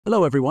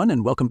Hello everyone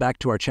and welcome back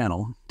to our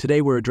channel. Today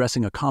we're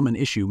addressing a common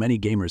issue many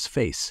gamers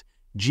face: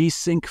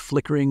 G-Sync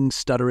flickering,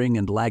 stuttering,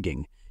 and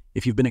lagging.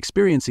 If you've been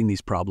experiencing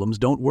these problems,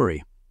 don't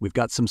worry. We've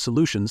got some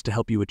solutions to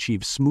help you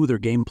achieve smoother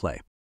gameplay.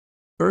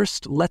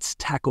 First, let's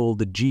tackle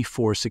the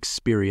GeForce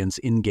Experience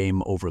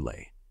In-Game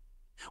Overlay.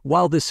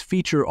 While this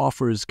feature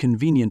offers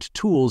convenient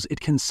tools,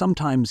 it can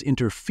sometimes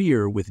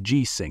interfere with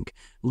G-Sync,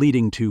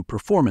 leading to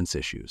performance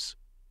issues.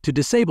 To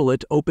disable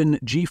it, open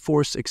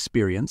GeForce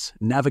Experience,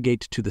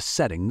 navigate to the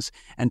settings,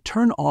 and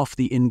turn off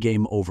the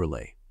in-game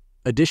overlay.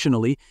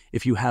 Additionally,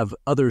 if you have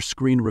other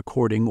screen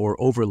recording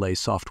or overlay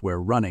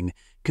software running,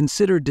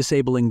 consider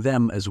disabling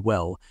them as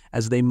well,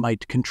 as they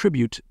might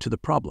contribute to the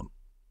problem.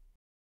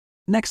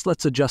 Next,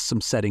 let's adjust some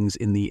settings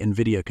in the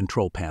Nvidia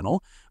Control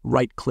Panel.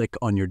 Right-click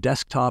on your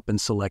desktop and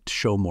select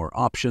Show More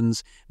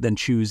Options, then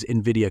choose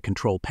Nvidia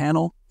Control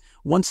Panel.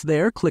 Once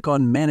there, click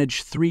on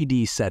Manage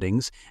 3D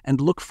Settings and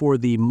look for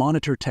the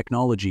Monitor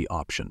Technology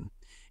option.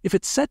 If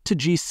it's set to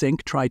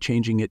G-Sync, try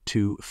changing it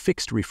to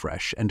Fixed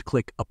Refresh and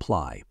click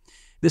Apply.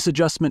 This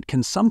adjustment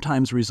can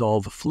sometimes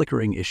resolve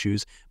flickering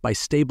issues by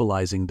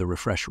stabilizing the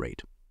refresh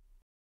rate.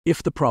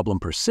 If the problem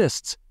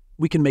persists,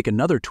 we can make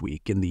another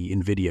tweak in the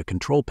Nvidia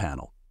Control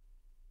Panel.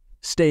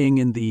 Staying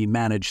in the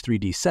Manage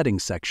 3D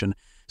Settings section,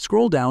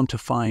 scroll down to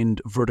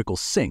find Vertical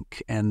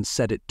Sync and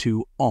set it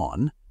to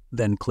On,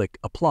 then click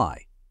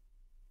Apply.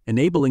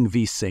 Enabling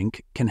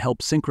V-Sync can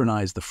help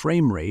synchronize the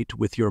frame rate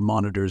with your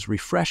monitor's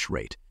refresh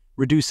rate,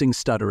 reducing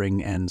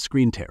stuttering and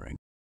screen tearing.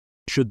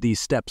 Should these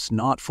steps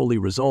not fully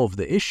resolve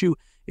the issue,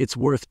 it's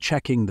worth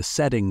checking the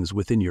settings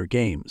within your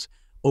games.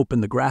 Open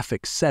the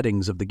graphics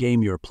settings of the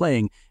game you're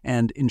playing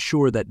and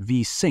ensure that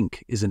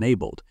V-Sync is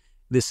enabled.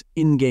 This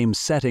in-game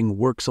setting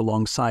works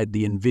alongside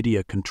the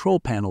Nvidia Control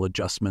Panel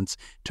adjustments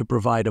to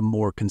provide a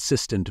more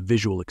consistent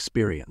visual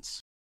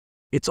experience.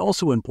 It's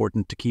also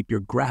important to keep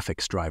your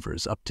graphics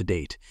drivers up to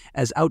date,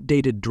 as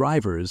outdated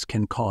drivers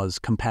can cause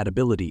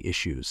compatibility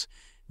issues.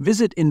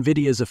 Visit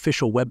Nvidia's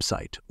official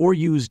website or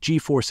use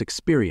GeForce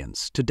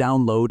Experience to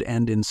download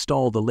and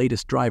install the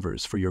latest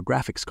drivers for your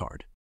graphics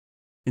card.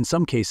 In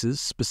some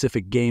cases,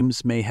 specific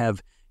games may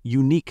have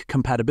unique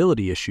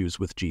compatibility issues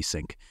with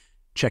G-Sync.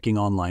 Checking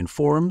online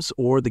forums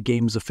or the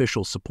game's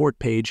official support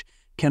page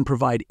can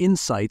provide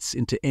insights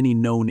into any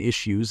known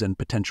issues and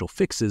potential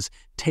fixes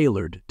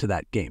tailored to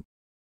that game.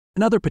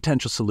 Another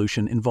potential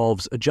solution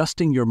involves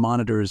adjusting your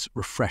monitor's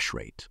refresh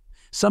rate.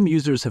 Some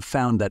users have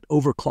found that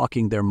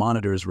overclocking their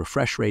monitor's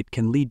refresh rate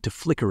can lead to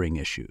flickering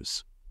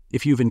issues.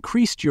 If you've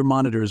increased your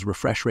monitor's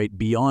refresh rate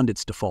beyond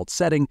its default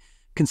setting,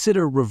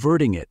 consider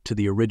reverting it to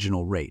the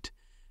original rate.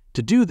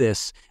 To do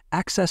this,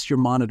 access your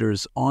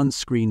monitor's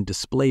on-screen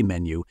display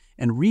menu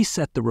and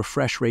reset the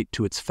refresh rate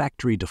to its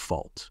factory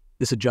default.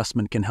 This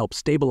adjustment can help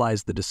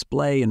stabilize the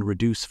display and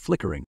reduce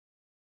flickering.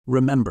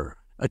 Remember,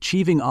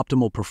 achieving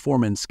optimal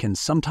performance can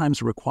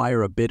sometimes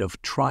require a bit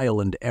of trial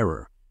and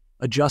error.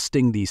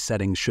 Adjusting these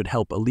settings should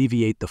help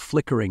alleviate the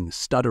flickering,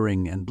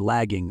 stuttering, and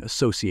lagging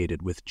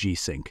associated with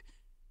G-Sync.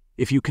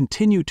 If you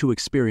continue to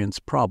experience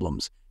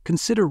problems,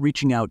 consider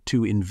reaching out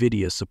to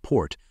Nvidia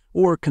support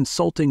or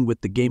consulting with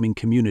the gaming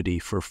community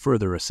for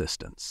further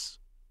assistance.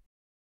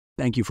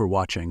 Thank you for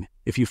watching.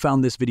 If you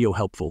found this video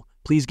helpful,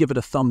 please give it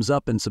a thumbs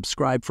up and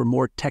subscribe for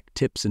more tech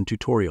tips and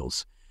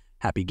tutorials.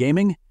 Happy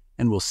gaming,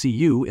 and we'll see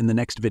you in the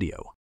next video.